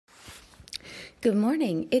Good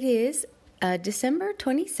morning. It is December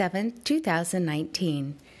 27th,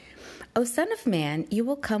 2019. O Son of Man, you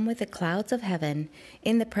will come with the clouds of heaven.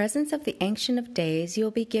 In the presence of the Ancient of Days, you will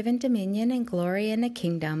be given dominion and glory and a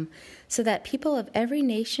kingdom, so that people of every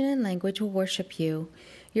nation and language will worship you.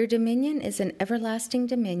 Your dominion is an everlasting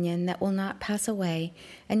dominion that will not pass away,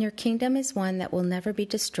 and your kingdom is one that will never be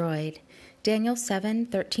destroyed. Daniel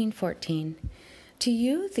 7:13-14. To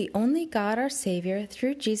you, the only God, our Savior,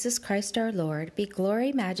 through Jesus Christ our Lord, be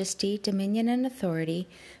glory, majesty, dominion, and authority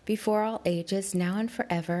before all ages, now and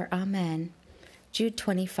forever. Amen. Jude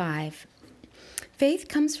 25. Faith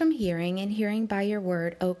comes from hearing, and hearing by your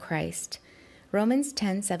word, O Christ. Romans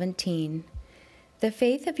 10:17. The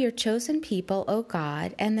faith of your chosen people, O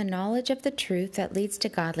God, and the knowledge of the truth that leads to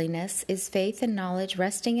godliness is faith and knowledge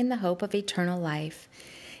resting in the hope of eternal life.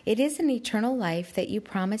 It is an eternal life that you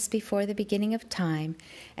promised before the beginning of time,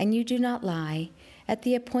 and you do not lie. At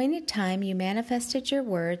the appointed time you manifested your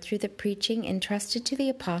word through the preaching entrusted to the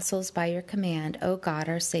apostles by your command, O God,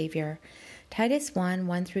 our Savior. Titus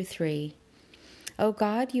 1:1-3. O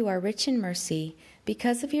God, you are rich in mercy.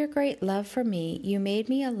 Because of your great love for me, you made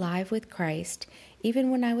me alive with Christ, even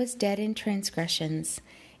when I was dead in transgressions.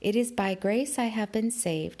 It is by grace I have been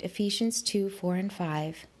saved. Ephesians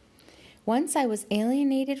 2:4-5. Once I was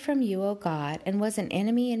alienated from you, O God, and was an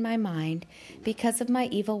enemy in my mind because of my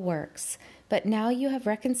evil works. But now you have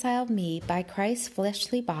reconciled me by Christ's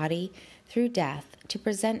fleshly body through death, to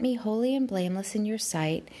present me holy and blameless in your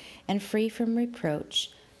sight and free from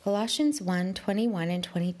reproach. Colossians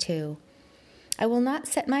 1:21-22. I will not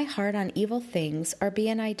set my heart on evil things, or be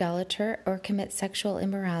an idolater, or commit sexual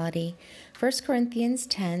immorality. 1 Corinthians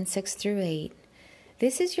 10:6-8.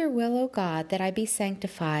 This is your will, O God, that I be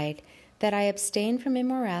sanctified, that I abstain from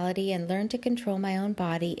immorality and learn to control my own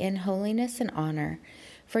body in holiness and honor.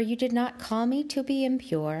 For you did not call me to be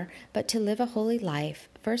impure, but to live a holy life.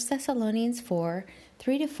 1 Thessalonians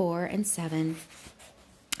 4:3-4-7.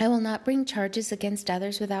 I will not bring charges against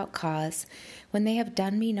others without cause, when they have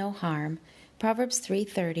done me no harm. Proverbs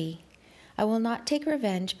 3:30. I will not take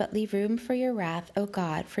revenge, but leave room for your wrath, O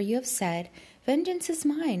God, for you have said, vengeance is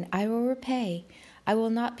mine, I will repay. I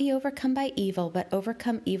will not be overcome by evil, but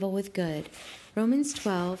overcome evil with good. Romans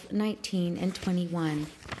 12:19-21.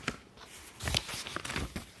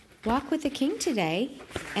 Walk with the King today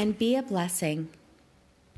and be a blessing.